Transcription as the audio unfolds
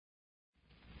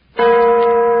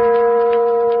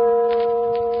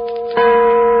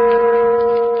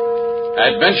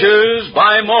Adventures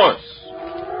by Morse.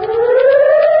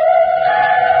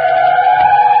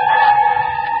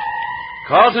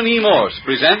 Carlton E. Morse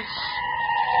presents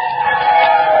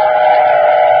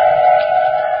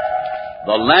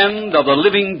The Land of the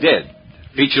Living Dead,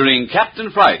 featuring Captain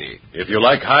Friday. If you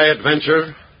like high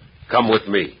adventure, come with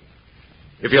me.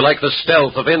 If you like the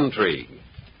stealth of intrigue,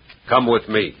 come with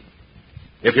me.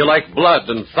 If you like blood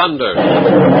and thunder,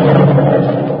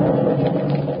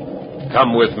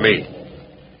 come with me.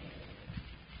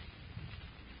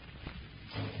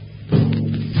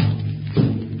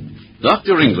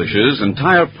 Dr. English's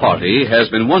entire party has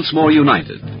been once more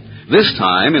united, this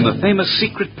time in the famous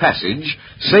secret passage,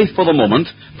 safe for the moment,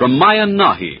 from Maya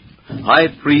Nahib, high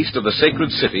priest of the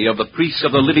sacred city of the priests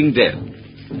of the living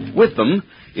dead. With them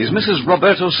is Mrs.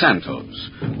 Roberto Santos,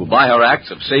 who by her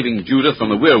acts of saving Judith from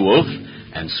the werewolf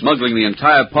and smuggling the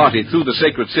entire party through the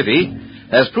sacred city,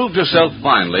 has proved herself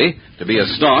finally to be a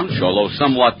staunch, although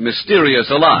somewhat mysterious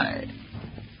ally.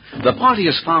 The party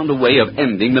has found a way of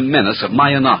ending the menace of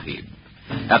Maya Nahib.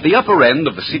 At the upper end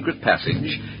of the secret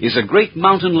passage is a great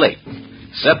mountain lake,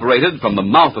 separated from the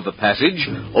mouth of the passage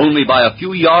only by a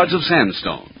few yards of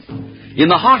sandstone. In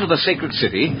the heart of the sacred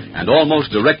city, and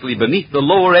almost directly beneath the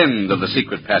lower end of the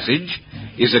secret passage,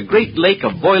 is a great lake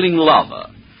of boiling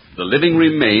lava, the living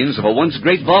remains of a once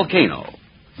great volcano.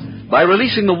 By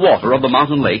releasing the water of the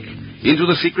mountain lake into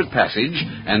the secret passage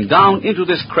and down into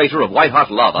this crater of white-hot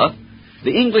lava,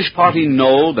 the English party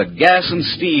know that gas and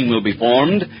steam will be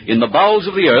formed in the bowels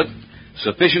of the earth,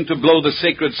 sufficient to blow the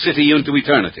sacred city into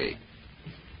eternity.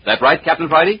 That right, Captain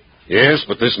Friday? Yes,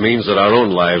 but this means that our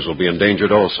own lives will be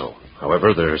endangered also.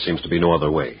 However, there seems to be no other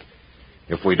way.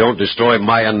 If we don't destroy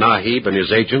Maya Nahib and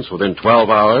his agents within 12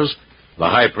 hours, the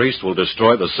high priest will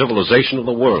destroy the civilization of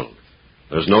the world.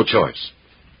 There's no choice.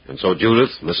 And so Judith,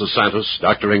 Mrs. Santos,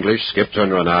 Dr. English, Skip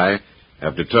Turner, and I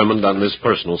have determined on this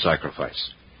personal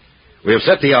sacrifice. We have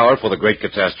set the hour for the great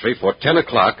catastrophe for 10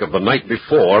 o'clock of the night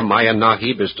before Maya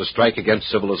Nahib is to strike against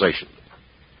civilization.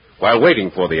 While waiting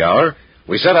for the hour,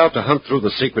 we set out to hunt through the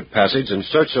secret passage in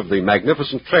search of the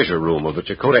magnificent treasure room of the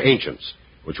Chakotay ancients,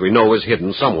 which we know is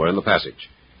hidden somewhere in the passage.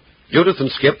 Judith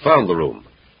and Skip found the room.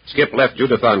 Skip left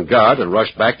Judith on guard and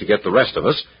rushed back to get the rest of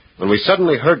us when we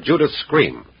suddenly heard Judith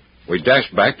scream. We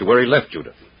dashed back to where he left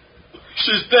Judith.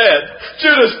 She's dead.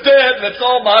 Judith's dead, and it's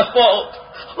all my fault.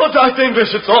 Oh, Dr.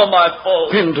 English, it's all my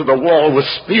fault. Pinned to the wall with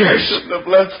spears. I shouldn't have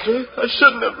left her. I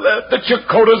shouldn't have left her. The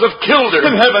Chakotas have killed her.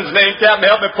 In heaven's name, Captain,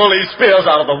 help me pull these spears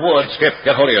out of the wood. Skip,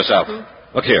 get hold of yourself.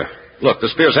 Look here. Look, the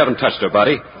spears haven't touched her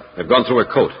body. They've gone through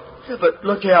her coat. Yeah, but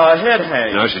look how her head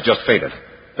hangs. No, she's just fainted.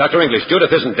 Dr. English,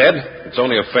 Judith isn't dead. It's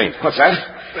only a faint. What's that?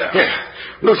 Here,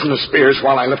 loosen the spears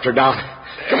while I lift her down.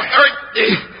 Come on.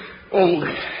 Oh,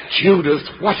 Judith,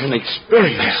 what an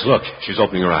experience. Look, she's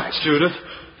opening her eyes.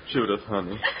 Judith,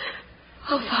 honey.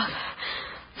 Oh,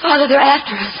 Father, they're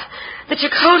after us. The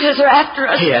Chakotas are after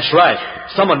us. Hey, that's right.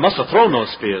 Someone must have thrown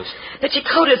those spears. The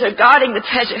Chakotas are guarding the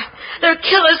treasure. They'll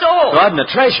kill us all. Guarding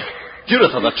the treasure?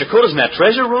 Judith, are the Chakotas in that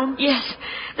treasure room? Yes.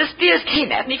 The spears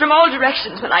came at me from all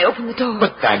directions when I opened the door.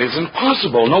 But that isn't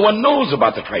possible. No one knows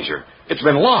about the treasure. It's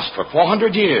been lost for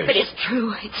 400 years. But it's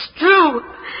true. It's true.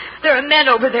 There are men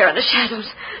over there in the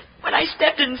shadows. When I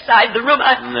stepped inside the room,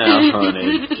 Now,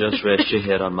 honey, just rest your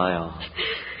head on my arm.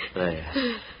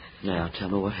 There. Now, tell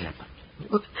me what happened.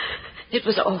 It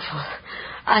was awful.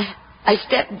 I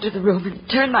stepped into the room and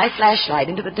turned my flashlight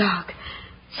into the dark.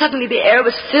 Suddenly the air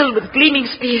was filled with gleaming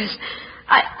spears.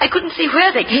 I couldn't see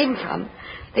where they came from.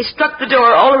 They struck the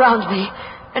door all around me,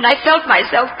 and I felt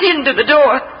myself pinned to the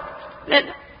door.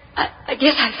 Then I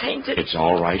guess I fainted. It's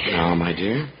all right now, my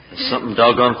dear. There's something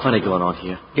doggone funny going on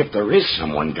here. If there is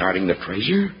someone guarding the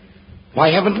treasure, why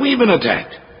haven't we been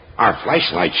attacked? Our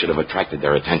flashlight should have attracted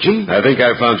their attention. I think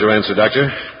I found your answer,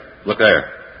 Doctor. Look there.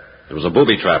 It was a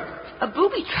booby trap. A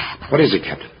booby trap? What is it,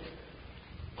 Captain?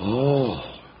 Oh,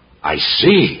 I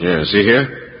see. Yeah, see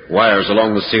here? Wires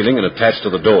along the ceiling and attached to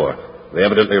the door. They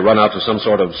evidently run out to some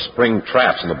sort of spring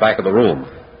traps in the back of the room.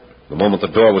 The moment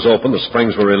the door was opened, the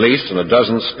springs were released, and a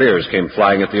dozen spears came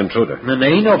flying at the intruder. And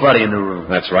there ain't nobody in the room.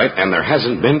 That's right. And there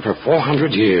hasn't been for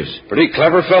 400 years. Pretty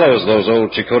clever fellows, those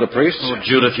old Chakota priests. Oh,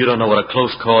 Judith, you don't know what a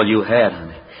close call you had,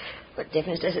 honey. What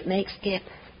difference does it make, Skip?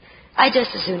 I'd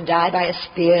just as soon die by a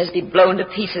spear as be blown to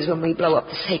pieces when we blow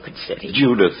up the sacred city.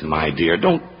 Judith, my dear,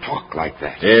 don't talk like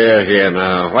that. Here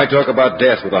now. Why talk about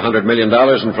death with $100 million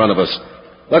in front of us?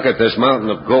 Look at this mountain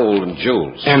of gold and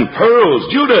jewels. And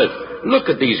pearls, Judith. Look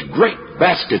at these great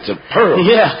baskets of pearls.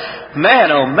 Yeah.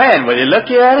 Man, oh man, will you look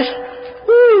at it?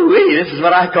 Woo-wee, this is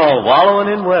what I call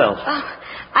wallowing in wealth. Oh,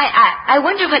 I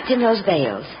wonder what's in those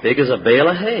bales. Big as a bale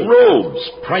of hay. Robes.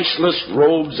 Priceless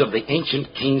robes of the ancient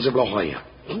kings of La Jolla.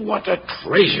 What a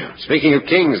treasure. Speaking of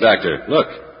kings, Doctor, look.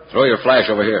 Throw your flash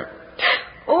over here.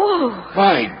 Oh.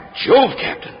 By Jove,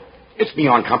 Captain. It's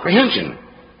beyond comprehension.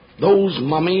 Those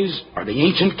mummies are the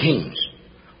ancient kings.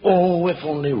 Oh, if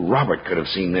only Robert could have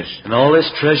seen this. And all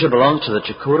this treasure belongs to the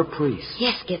Chakotay priests.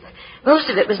 Yes, Skip. Most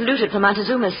of it was looted from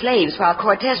Montezuma's slaves while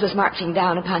Cortez was marching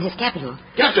down upon his capital.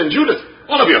 Captain, Judith,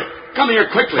 all of you, come here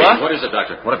quickly. What is it,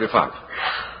 Doctor? What have you found?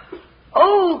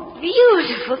 Oh,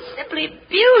 beautiful, simply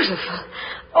beautiful.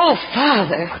 Oh,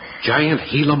 Father. A giant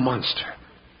Gila monster.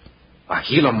 A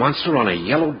Gila monster on a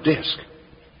yellow disc.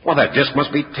 Well, that disc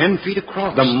must be 10 feet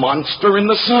across. The monster in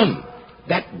the sun.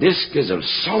 That disc is of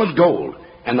solid gold,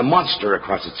 and the monster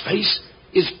across its face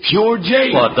is pure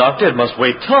jade. Well, Doctor, it must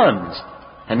weigh tons.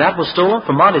 And that was stolen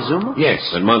from Montezuma? Yes.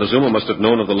 Then Montezuma must have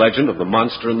known of the legend of the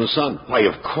monster in the sun. Why,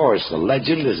 of course, the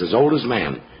legend is as old as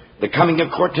man. The coming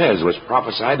of Cortez was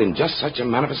prophesied in just such a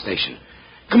manifestation.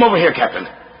 Come over here, Captain.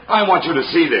 I want you to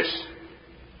see this.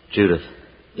 Judith.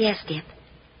 Yes, Skip.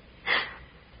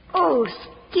 Oh,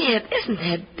 Skip, isn't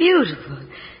that beautiful?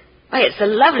 Why, it's the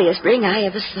loveliest ring I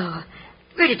ever saw.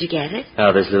 Where did you get it?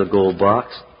 Out of this little gold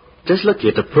box. Just look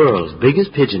at the pearls, big as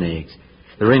pigeon eggs.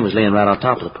 The ring was laying right on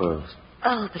top of the pearls.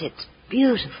 Oh, but it's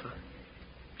beautiful.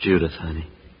 Judith, honey.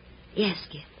 Yes,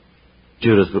 Skip.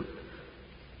 Judith,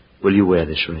 will you wear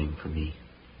this ring for me?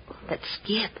 But,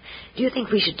 Skip, do you think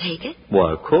we should take it?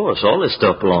 Why, of course. All this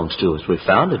stuff belongs to us. We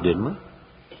found it, didn't we?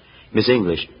 Miss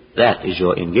English, that is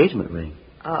your engagement ring.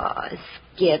 Oh,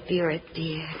 Skip, you're a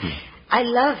dear. I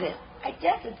love it. I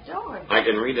just adore it. I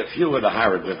can read a few of the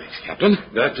hieroglyphics, Captain.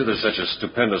 Doctor, there's such a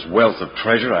stupendous wealth of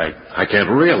treasure, I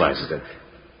can't realize it.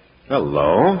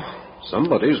 Hello.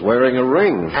 Somebody's wearing a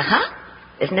ring. Uh-huh.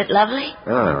 Isn't it lovely?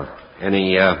 Ah.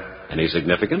 Any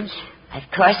significance? Of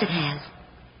course it has.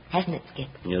 Hasn't it, Skip?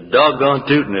 You're doggone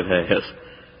tootin' it has.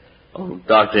 Oh,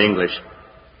 Dr. English,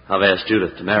 I've asked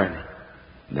Judith to marry me.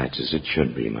 That's as it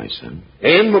should be, my son.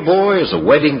 And, my boy, as a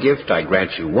wedding gift, I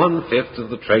grant you 1/5 of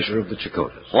the treasure of the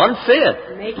Chakotas.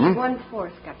 1/5? Make it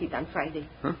 1/4, Capitan Friday.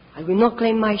 Huh? I will not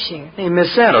claim my share. Hey,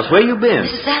 Miss Santos, where you been?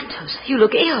 Mrs. Santos, you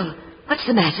look ill. What's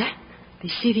the matter? The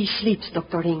city sleeps,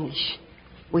 Dr. English.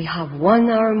 We have 1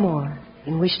 hour more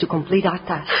in which to complete our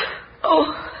task.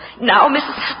 Oh, now,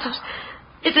 Mrs. Santos,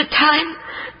 is it time?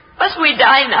 Must we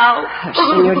die now?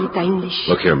 Senorita English.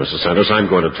 Look here, Mrs. Santos, I'm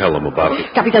going to tell them about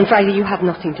it. Capitan Friday, you have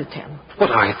nothing to tell. But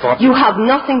I thought... You have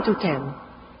nothing to tell.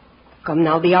 Come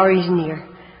now, the hour is near.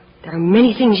 There are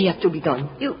many things yet to be done.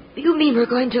 You mean we're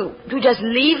going to just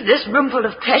leave this room full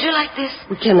of treasure like this?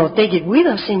 We cannot take it with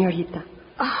us, Senorita.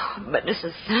 Oh, but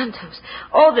Mrs. Santos,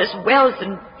 all this wealth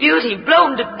and beauty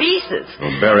blown to pieces.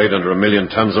 We're buried under 1,000,000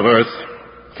 tons of earth.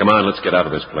 Come on, let's get out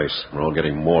of this place. We're all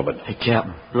getting morbid. Hey,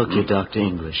 Captain, look here, Dr.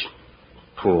 English.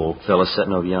 Poor old fella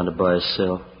sitting over yonder by his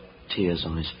cell. Tears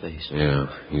on his face. Yeah,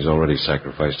 he's already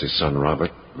sacrificed his son,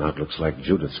 Robert. Now it looks like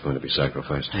Judith's going to be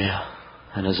sacrificed. Yeah,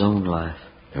 and his own life.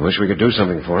 I wish we could do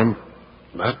something for him,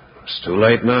 but it's too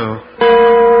late now.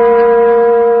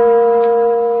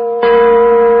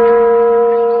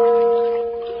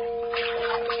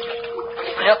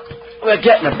 Yep, we're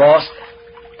getting it, boss.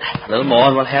 A little more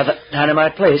and we'll have that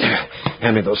dynamite place.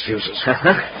 Hand me those fuses.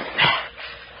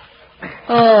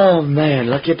 Oh, man,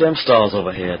 look at them stars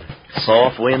overhead.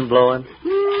 Soft wind blowing.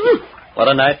 What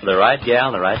a night for the right gal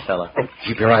and the right fella. Oh,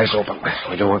 keep your eyes open.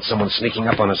 We don't want someone sneaking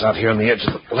up on us out here on the edge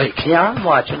of the lake. Yeah, I'm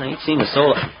watching. I ain't seen a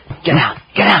soul. Get out.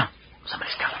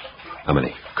 Somebody's coming. How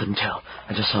many? Couldn't tell.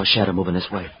 I just saw a shadow moving this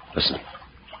way. Listen.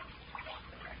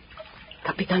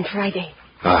 Capitan Friday.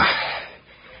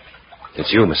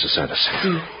 It's you, Mrs. Santos.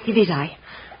 It is I.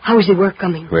 How is the work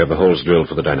coming? We have the holes drilled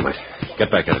for the dynamite.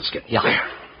 Get back at it, Skip. Yeah. There.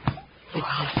 You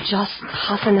have just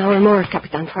half an hour more,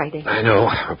 Capitan Friday. I know.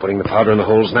 We're putting the powder in the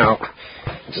holes now.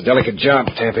 It's a delicate job,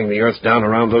 tamping the earth down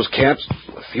around those caps.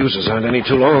 The fuses aren't any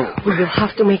too long. We will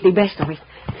have to make the best of it.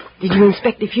 Did you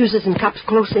inspect the fuses and caps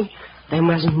closely? There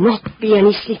must not be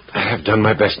any slip. I have done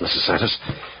my best, Mrs. Santos.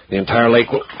 The entire lake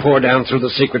will pour down through the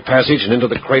secret passage and into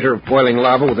the crater of boiling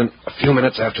lava within a few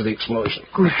minutes after the explosion.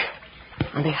 Good.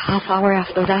 And a half hour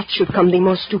after that should come the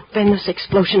most stupendous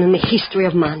explosion in the history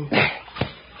of man.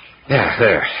 Yeah,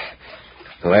 there.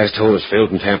 The last hole is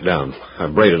filled and tamped down.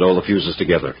 I've braided all the fuses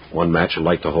together. One match will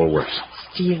light the whole works.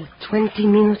 Still 20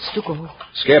 minutes to go.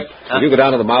 Skip, will you go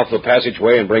down to the mouth of the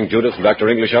passageway and bring Judith and Dr.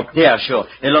 English up? Yeah, sure.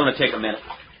 It'll only take a minute.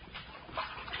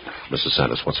 Mrs.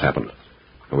 Santos, what's happened?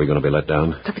 Are we going to be let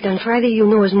down? Capitan Friday, you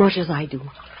know as much as I do.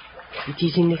 It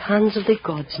is in the hands of the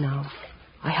gods now.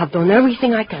 I have done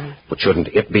everything I can. But shouldn't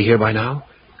it be here by now?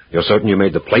 You're certain you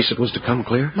made the place it was to come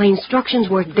clear? My instructions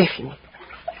were definite.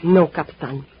 No,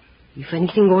 Capitan. If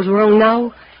anything goes wrong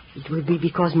now, it will be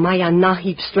because Maya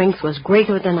Nahib's strength was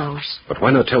greater than ours. But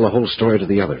why not tell the whole story to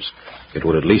the others? It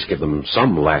would at least give them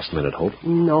some last-minute hope.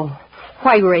 No.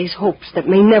 Why raise hopes that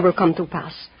may never come to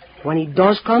pass? When it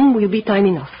does come, will be time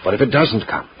enough. But if it doesn't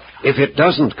come? If it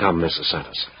doesn't come, Mrs.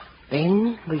 Santos?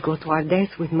 Then we go to our death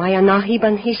with Maya Nahib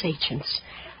and his agents.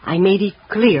 I made it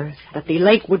clear that the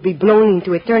lake would be blown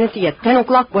into eternity at 10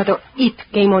 o'clock, whether it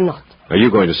came or not. Are you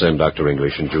going to send Dr.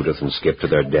 English and Judith and Skip to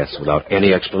their deaths without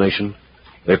any explanation?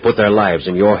 They put their lives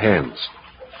in your hands.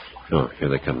 Oh, here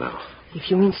they come now. If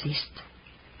you insist,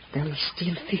 there is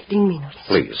still 15 minutes.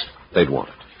 Please, they'd want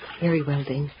it. Very well,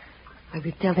 then. I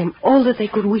will tell them all that they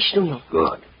could wish to know.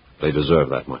 Good. They deserve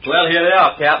that much. Well, here they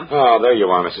are, Captain. Oh, there you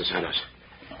are, Mrs. Santos.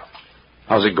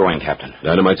 How's it going, Captain?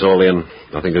 Dynamite's all in.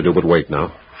 Nothing to do but wait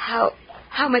now.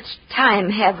 How much time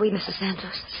have we, Mrs.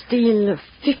 Santos? Still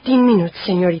 15 minutes,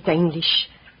 Senorita English.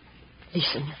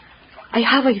 Listen, I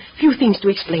have a few things to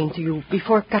explain to you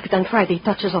before Capitan Friday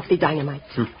touches off the dynamite.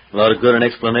 A lot of good an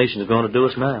explanation is going to do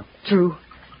us now. True.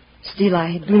 Still,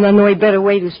 I do not know a better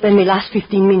way to spend the last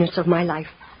 15 minutes of my life.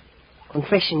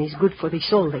 Confession is good for the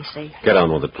soul, they say. Get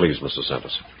on with it, please, Mrs.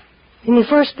 Santos. In the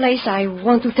first place, I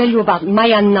want to tell you about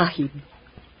Maya Nahib.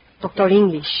 Dr.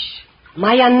 English,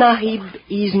 Maya Nahib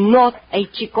is not a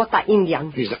Chicota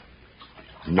Indian. He's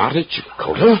not a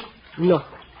Chicota? No.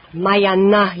 Maya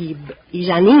Nahib is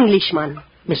an Englishman.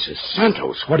 Mrs.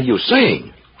 Santos, what are you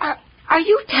saying? Are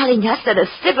you telling us that a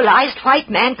civilized white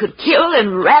man could kill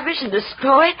and ravish and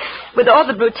destroy with all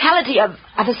the brutality of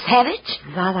a savage?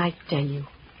 That I tell you.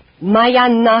 Maya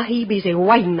Nahib is a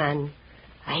white man.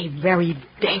 A very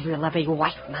devil of a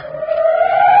white man.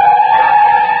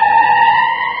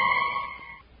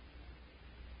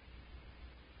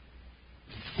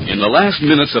 In the last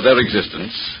minutes of their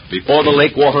existence, before the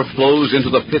lake water flows into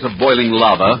the pit of boiling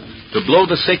lava to blow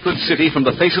the sacred city from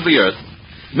the face of the earth,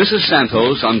 Mrs.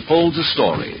 Santos unfolds a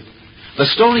story. The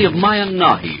story of Maya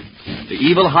Nahib, the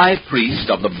evil high priest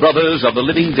of the Brothers of the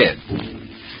Living Dead.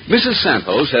 Mrs.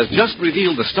 Santos has just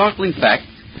revealed the startling fact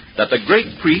that the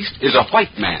great priest is a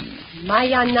white man.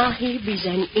 Maya Nahib is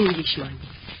an Englishman.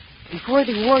 Before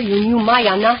the war, you knew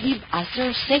Maya Nahib as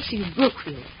Sir Cecil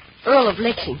Brookfield, Earl of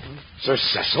Lexington. Sir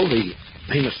Cecil, the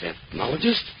famous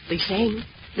ethnologist? The same.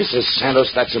 Mrs.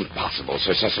 Santos, that's impossible.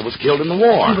 Sir Cecil was killed in the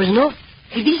war. He was not.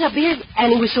 He disappeared,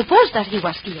 and it was supposed that he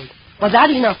was killed. But that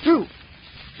is not true.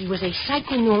 He was a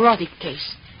psychoneurotic case.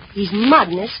 His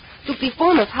madness took the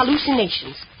form of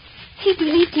hallucinations. He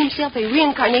believed himself a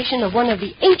reincarnation of one of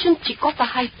the ancient Chicota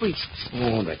high priests.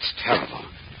 Oh, that's terrible.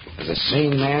 As a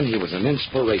sane man, he was an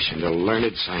inspiration to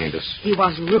learned scientists. He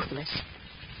was ruthless.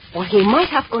 Or he might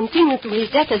have continued to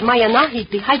his death as Maya Nahib,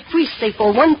 the high priest, save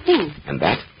for one thing. And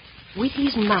that? With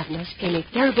his madness came a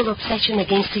terrible obsession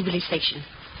against civilization.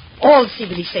 All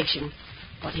civilization,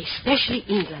 but especially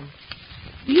England.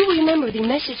 Do you remember the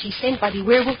message he sent by the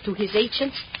werewolf to his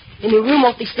agents in the room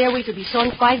of the stairway to the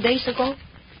sun 5 days ago?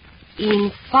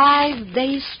 In 5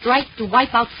 days, strike to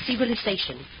wipe out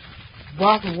civilization.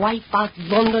 But wipe out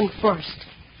London first.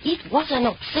 It was an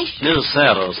obsession. Mrs.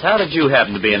 Santos, how did you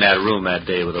happen to be in that room that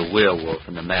day with a werewolf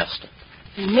and the master?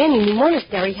 The men in the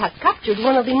monastery had captured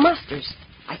one of the masters.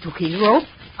 I took his robe,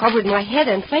 covered my head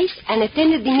and face, and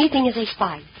attended the meeting as a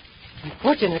spy.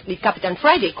 Unfortunately, Captain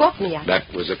Friday caught me at it.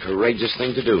 That was a courageous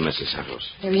thing to do, Mrs. Santos.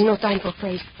 There is no time for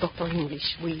praise, Dr. English.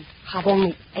 We have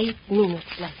only 8 minutes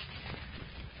left.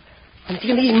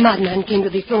 Until the madman came to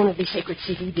the throne of the sacred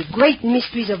city, the great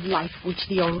mysteries of life which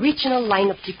the original line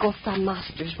of Chicota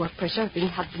masters were preserving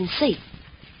had been saved.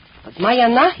 But Maya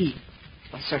Nahib,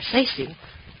 or Sir Cecil,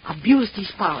 abused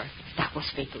his power. That was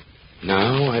fatal.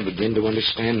 Now I begin to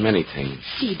understand many things.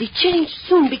 See, the change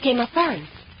soon became apparent.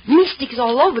 Mystics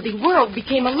all over the world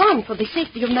became alarmed for the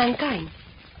safety of mankind.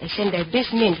 They sent their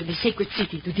best men to the sacred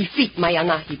city to defeat Maya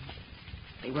Nahib.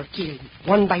 They were killed,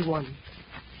 one by one.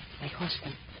 My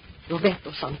husband,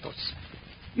 Roberto Santos.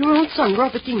 Your own son,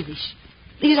 Robert English.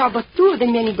 These are but 2 of the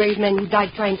many brave men who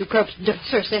died trying to curb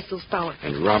Sir Cecil's power.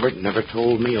 And Robert never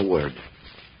told me a word.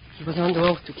 He was under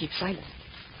oath to keep silent.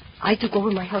 I took over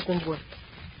my husband's work.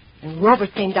 And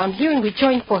Robert came down here and we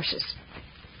joined forces.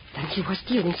 Then he was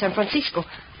killed in San Francisco.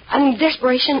 And in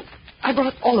desperation, I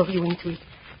brought all of you into it.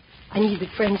 I needed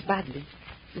friends badly.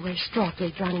 You were a straw to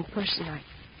a drowning person. I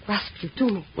grasped you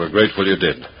to me. We're grateful you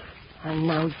did. And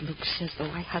now it looks as though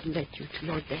I had led you to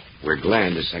your death. We're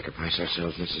glad to sacrifice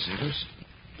ourselves, Mrs. Santos.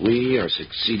 We are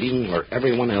succeeding where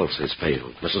everyone else has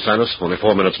failed. Mrs. Santos, only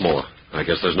 4 minutes more. I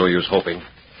guess there's no use hoping.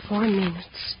 4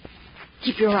 minutes.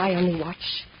 Keep your eye on the watch.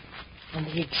 On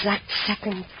the exact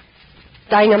second,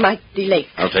 dynamite the lake.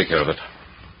 I'll take care of it.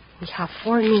 We have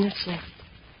 4 minutes left.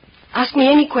 Ask me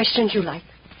any questions you like.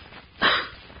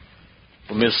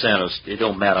 Well, Miss Santos, it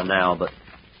don't matter now, but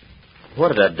what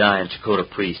did that dying Chakotay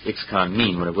priest, Ixcon,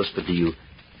 mean when he whispered to you,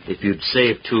 if you'd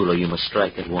save Tula, you must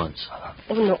strike at once?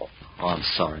 Oh, no. Oh, I'm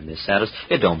sorry, Miss Santos.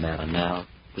 It don't matter now.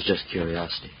 It was just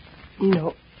curiosity.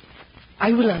 No.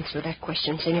 I will answer that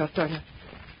question, Senor Turner.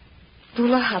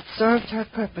 Tula had served her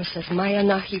purpose as Maya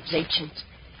Nahib's agent.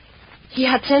 He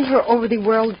had sent her over the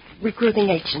world recruiting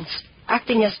agents,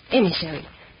 acting as emissary,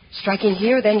 striking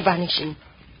here, then vanishing,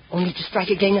 only to strike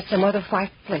again at some other far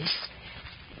place.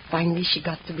 Finally, she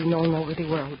got to be known over the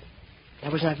world.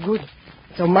 That was not good.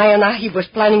 So Maya Nahib was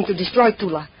planning to destroy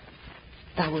Tula.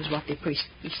 That was what the priest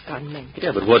Ixcon meant.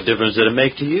 Yeah, but what difference did it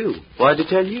make to you? Why'd they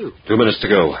tell you? 2 minutes to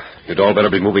go. You'd all better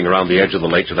be moving around the edge of the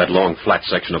lake to that long, flat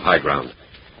section of high ground.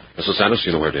 Mrs. Santos,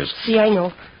 you know where it is. See, I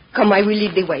know. Come, I will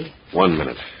lead the way. 1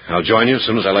 minute. I'll join you as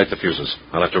soon as I light the fuses.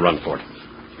 I'll have to run for it.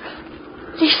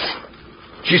 Listen.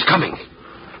 She's coming.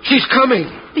 She's coming.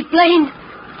 The plane.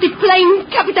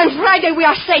 Captain Friday, we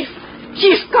are safe. She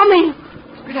is coming.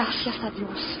 Gracias a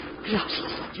Dios.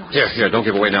 Gracias a Dios. Here, don't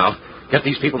give away now. Get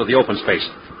these people to the open space.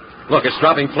 Look, it's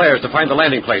dropping flares to find the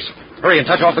landing place. Hurry and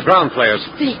touch off the ground flares.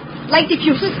 See, light the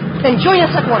fuses, then join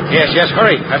us at once. Yes,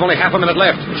 hurry. I've only half a minute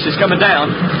left. She's coming down.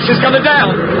 She's coming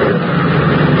down.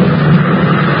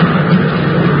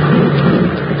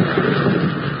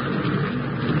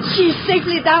 She's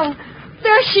safely down.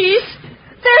 There she is.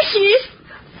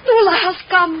 Tula has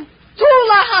come.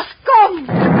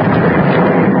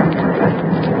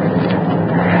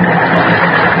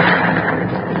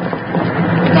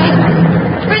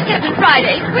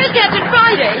 Where's Captain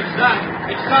Friday?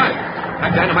 It's time.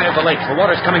 I've dynamited the lake. The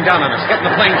water's coming down on us. Get in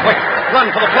the plane quick.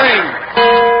 Run for the plane.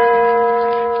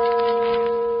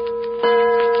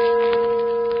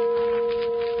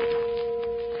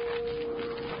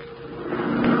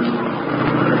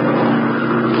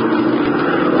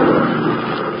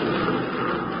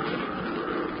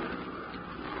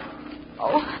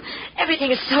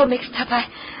 Everything is so mixed up.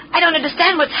 I don't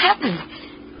understand what's happened.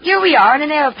 Here we are in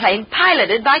an airplane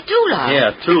piloted by Tula.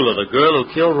 Yeah, Tula, the girl who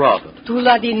killed Robert.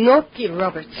 Tula did not kill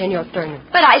Robert, Senor Turner.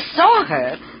 But I saw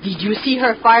her. Did you see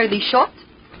her fire the shot?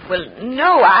 Well,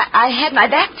 no, I had my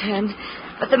back turned.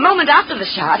 But the moment after the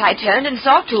shot, I turned and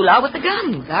saw Tula with the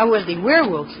gun. That was the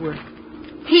werewolf's work.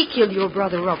 He killed your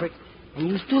brother Robert and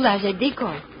used Tula as a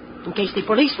decoy in case the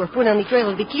police were put on the trail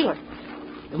of the killer.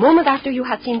 The moment after you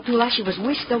had seen Tula, she was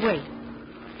whisked away.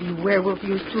 The werewolf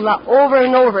used Tula over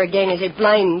and over again as a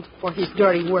blind for his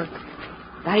dirty work.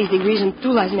 That is the reason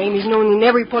Tula's name is known in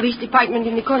every police department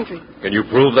in the country. Can you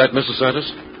prove that, Mrs.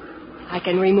 Santos? I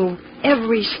can remove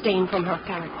every stain from her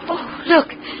character. Oh, look.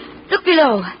 Look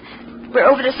below. We're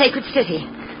over the sacred city.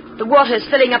 The water is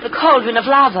filling up the cauldron of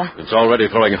lava. It's already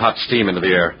throwing hot steam into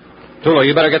the air. Tula,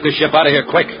 you better get this ship out of here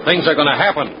quick. Things are going to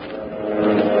happen.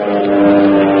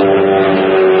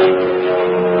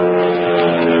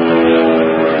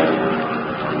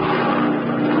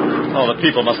 Oh, the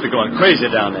people must be going crazy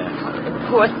down there.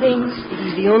 Poor things. It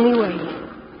is the only way.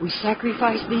 We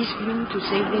sacrifice these few to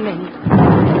save the many.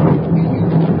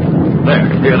 There,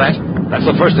 hear that? That's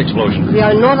the first explosion. We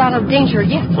are not out of danger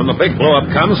yet. When the big blow-up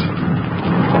comes...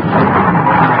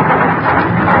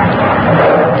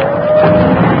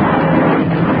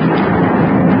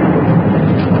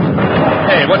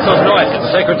 Hey, what's those noises?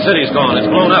 The sacred city's gone. It's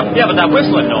blown up. Yeah, but that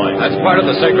whistling noise. That's part of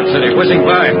the sacred city whizzing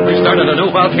by. We started a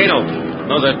new volcano.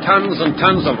 Those are tons and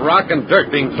tons of rock and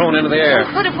dirt being thrown into the air.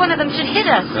 What if one of them should hit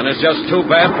us? And it's just too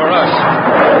bad for us.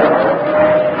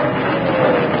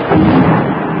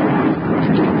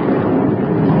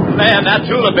 Man, that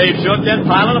Tula babe sure can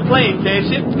pilot a plane, can't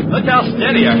she? Look how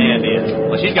steady her hand is.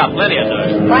 Well, she's got plenty of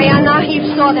nerve. Maya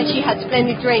Nahib saw that she had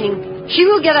splendid training. She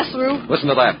will get us through. Listen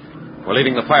to that. We're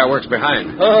leaving the fireworks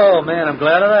behind. Oh, man, I'm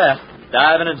glad of that.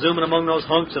 Diving and zooming among those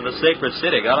hunks of the sacred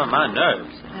city got on my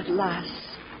nerves. At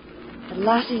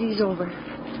last it is over.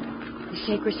 The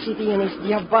sacred city and its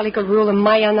diabolical rule of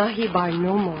Maya Nahib are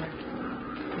no more.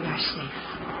 We are safe.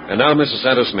 And now, Mrs.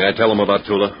 Santos, may I tell them about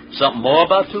Tula? Something more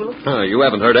about Tula? You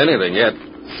haven't heard anything yet.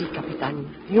 Si,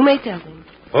 Capitan. You may tell them.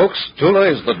 Folks,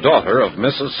 Tula is the daughter of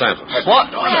Mrs. Santos.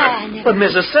 What? But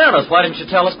Mrs. Santos, why didn't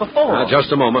you tell us before? Just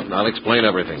a moment, and I'll explain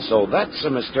everything. So that's a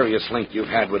mysterious link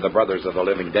you've had with the brothers of the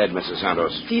living dead, Mrs.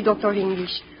 Santos. Si, Dr.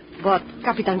 English. But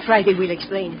Capitan Friday will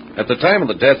explain. At the time of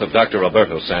the death of Dr.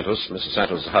 Roberto Santos, Mrs.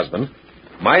 Santos' husband,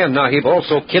 Maya Nahib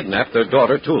also kidnapped their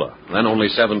daughter, Tula, then only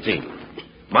 17.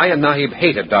 Maya Nahib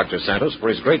hated Dr. Santos for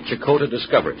his great Chakotay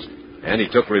discoveries, and he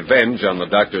took revenge on the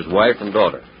doctor's wife and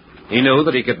daughter. He knew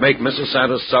that he could make Mrs.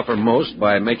 Santos suffer most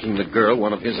by making the girl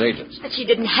one of his agents. But she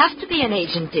didn't have to be an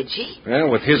agent, did she?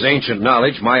 Well, with his ancient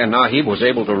knowledge, Maya Nahib was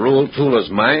able to rule Tula's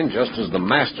mind just as the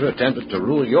master attempted to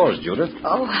rule yours, Judith.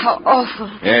 Oh, how awful.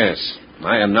 Yes.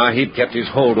 Maya Nahib kept his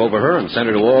hold over her and sent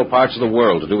her to all parts of the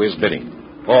world to do his bidding.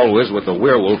 Always with the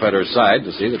werewolf at her side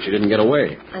to see that she didn't get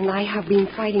away. And I have been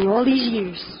fighting all these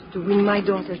years to win my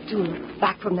daughter, Tula,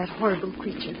 back from that horrible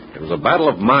creature. It was a battle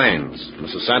of minds.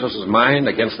 Mrs. Santos's mind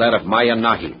against that of Maya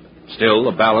Nahib. Still,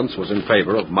 the balance was in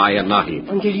favor of Maya Nahib.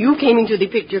 Until you came into the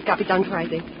picture, Capitan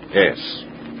Friday. Yes.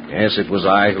 Yes, it was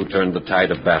I who turned the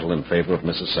tide of battle in favor of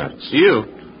Mrs. Santos. You?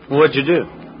 What'd you do?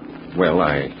 Well,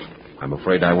 I'm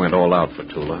afraid I went all out for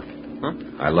Tula. Huh?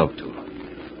 I love Tula.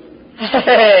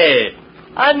 Hey!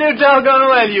 I knew doggone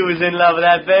well you was in love with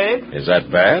that babe. Is that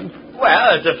bad?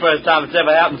 Well, it's the first time it's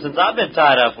ever happened since I've been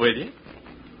tied up with you.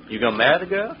 You gonna marry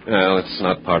the girl? Well, it's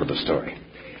not part of the story.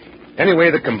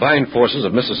 Anyway, the combined forces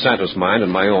of Mrs. Santos' mind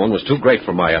and my own was too great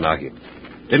for Maya Nahib.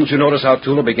 Didn't you notice how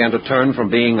Tula began to turn from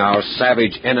being our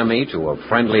savage enemy to a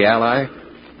friendly ally?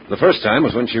 The first time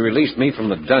was when she released me from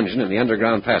the dungeon in the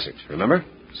underground passage, remember?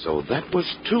 So that was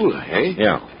Tula, eh?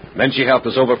 Yeah. Then she helped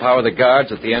us overpower the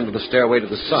guards at the end of the stairway to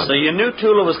the sun. So you knew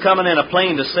Tula was coming in a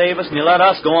plane to save us, and you let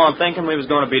us go on thinking we was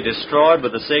going to be destroyed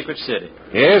with the sacred city.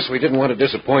 Yes, we didn't want to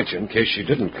disappoint you in case she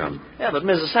didn't come. Yeah, but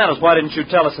Mrs. Santos, why didn't you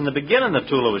tell us in the beginning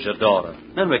that Tula was your daughter?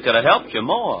 Then we could have helped you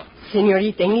more.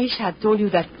 Senorita English had told you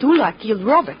that Tula killed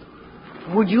Robert.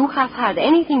 Would you have had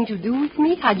anything to do with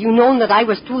me had you known that I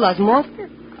was Tula's mother?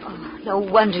 Oh, no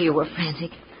wonder you were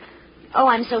frantic. Oh,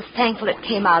 I'm so thankful it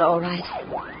came out all right.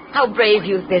 How brave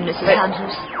you've been, Mrs.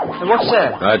 Santos. And what's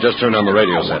that? I just turned on the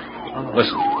radio set.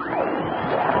 Listen.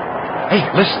 Hey,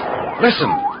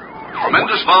 listen.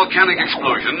 Tremendous volcanic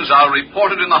explosions are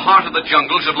reported in the heart of the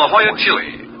jungles of La Jolla,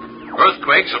 Chile.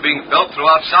 Earthquakes are being felt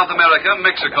throughout South America,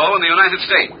 Mexico, and the United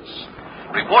States.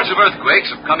 Reports of earthquakes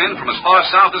have come in from as far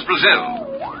south as Brazil.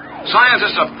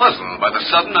 Scientists are puzzled by the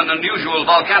sudden and unusual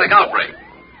volcanic outbreak.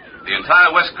 The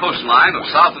entire west coastline of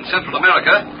South and Central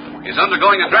America is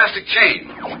undergoing a drastic change,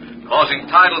 causing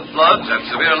tidal floods and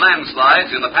severe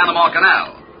landslides in the Panama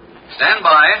Canal. Stand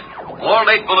by. More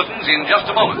late bulletins in just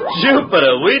a moment.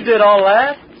 Jupiter, we did all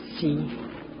that? See,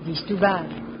 it is too bad.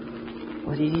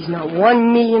 But it is not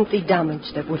 1/1,000,000th the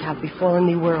damage that would have befallen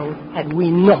the world had we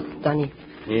not done it.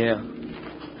 Yeah.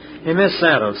 Hey, Miss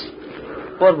Santos,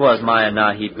 what was Maya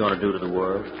Nahib going to do to the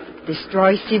world?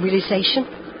 Destroy civilization?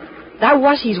 That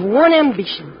was his one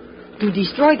ambition, to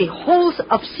destroy the whole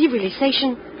of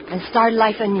civilization and start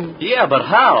life anew. Yeah, but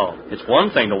how? It's one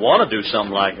thing to want to do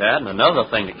something like that, and another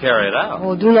thing to carry it out.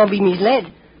 Oh, do not be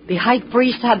misled. The high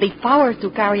priest had the power to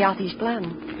carry out his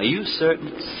plan. Are you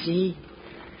certain? See,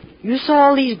 you saw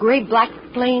all these great black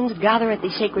planes gather at the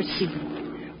sacred city.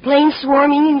 Planes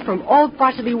swarming in from all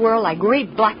parts of the world like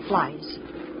great black flies.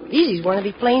 This is one of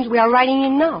the planes we are riding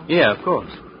in now. Yeah, of course.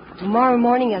 Tomorrow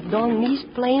morning at dawn, these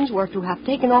planes were to have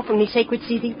taken off from the sacred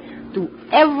city to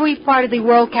every part of the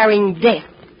world carrying death.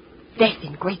 Death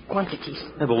in great quantities.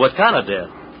 Yeah, but what kind of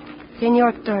death?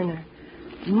 Senor Turner,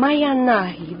 Maya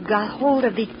Nahib got hold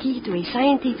of the key to a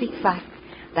scientific fact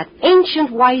that ancient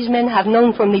wise men have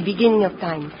known from the beginning of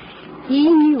time.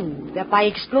 He knew that by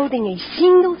exploding a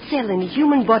single cell in the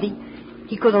human body,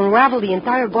 he could unravel the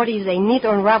entire body as a knit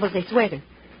unravels a sweater.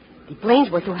 The planes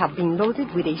were to have been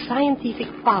loaded with a scientific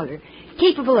powder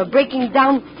capable of breaking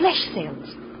down flesh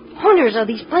cells. Hundreds of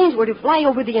these planes were to fly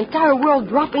over the entire world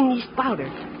dropping this powder.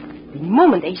 The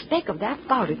moment a speck of that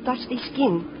powder touched the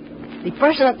skin, the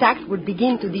person attacked would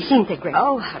begin to disintegrate.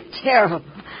 Oh, how terrible.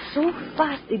 So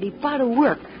fast did the powder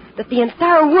work that the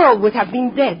entire world would have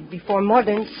been dead before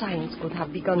modern science could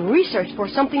have begun research for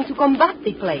something to combat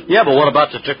the plague. Yeah, but what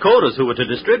about the Dakotas who were to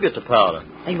distribute the powder?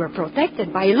 They were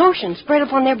protected by a lotion spread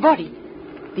upon their body.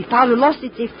 The powder lost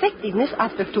its effectiveness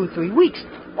after 2 or 3 weeks.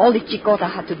 All the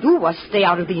Chicota had to do was stay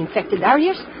out of the infected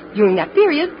areas during that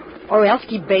period, or else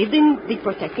keep bathed in the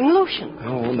protecting lotion.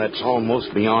 Oh, that's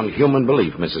almost beyond human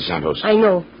belief, Mrs. Santos. I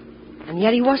know. And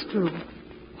yet it was true.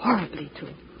 Horribly true.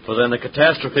 Well, then the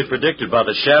catastrophe predicted by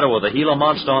the shadow of the Gila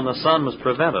monster on the sun was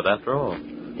prevented, after all.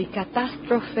 The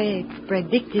catastrophe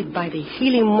predicted by the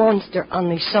Gila monster on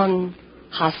the sun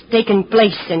has taken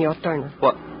place, Senor Turner.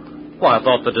 What? Why, I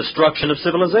thought the destruction of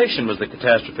civilization was the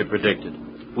catastrophe predicted.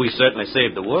 We certainly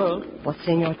saved the world. But,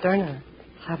 Senor Turner,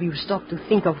 have you stopped to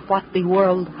think of what the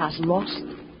world has lost?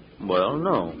 Well,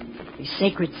 no. The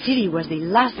sacred city was the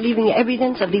last living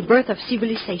evidence of the birth of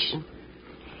civilization.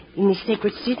 In the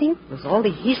sacred city was all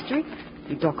the history,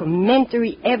 The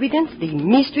documentary evidence, the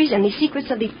mysteries, and the secrets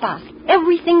of the past.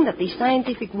 Everything that the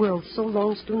scientific world so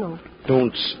longs to know.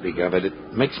 Don't speak of it.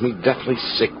 It makes me deathly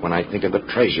sick when I think of the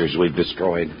treasures we've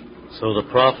destroyed. So the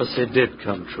prophecy did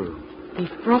come true. The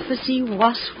prophecy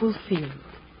was fulfilled.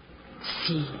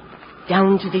 See,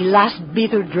 down to the last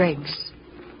bitter dregs.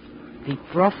 The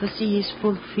prophecy is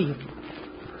fulfilled,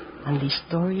 and the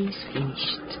story is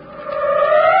finished.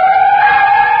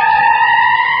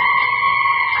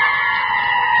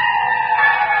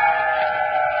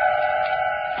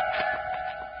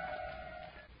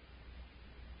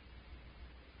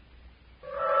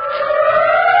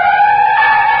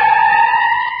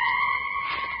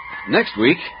 Next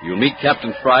week, you'll meet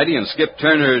Captain Friday and Skip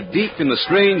Turner deep in the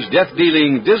strange,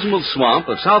 death-dealing, dismal swamp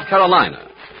of South Carolina.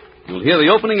 You'll hear the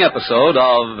opening episode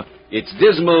of It's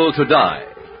Dismal to Die,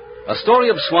 a story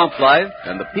of swamp life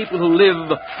and the people who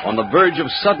live on the verge of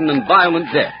sudden and violent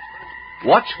death.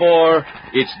 Watch for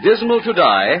It's Dismal to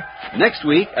Die next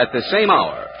week at the same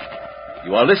hour.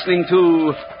 You are listening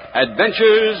to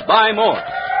Adventures by Morse.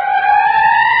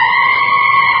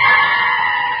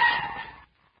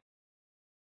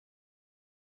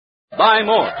 By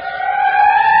Morse.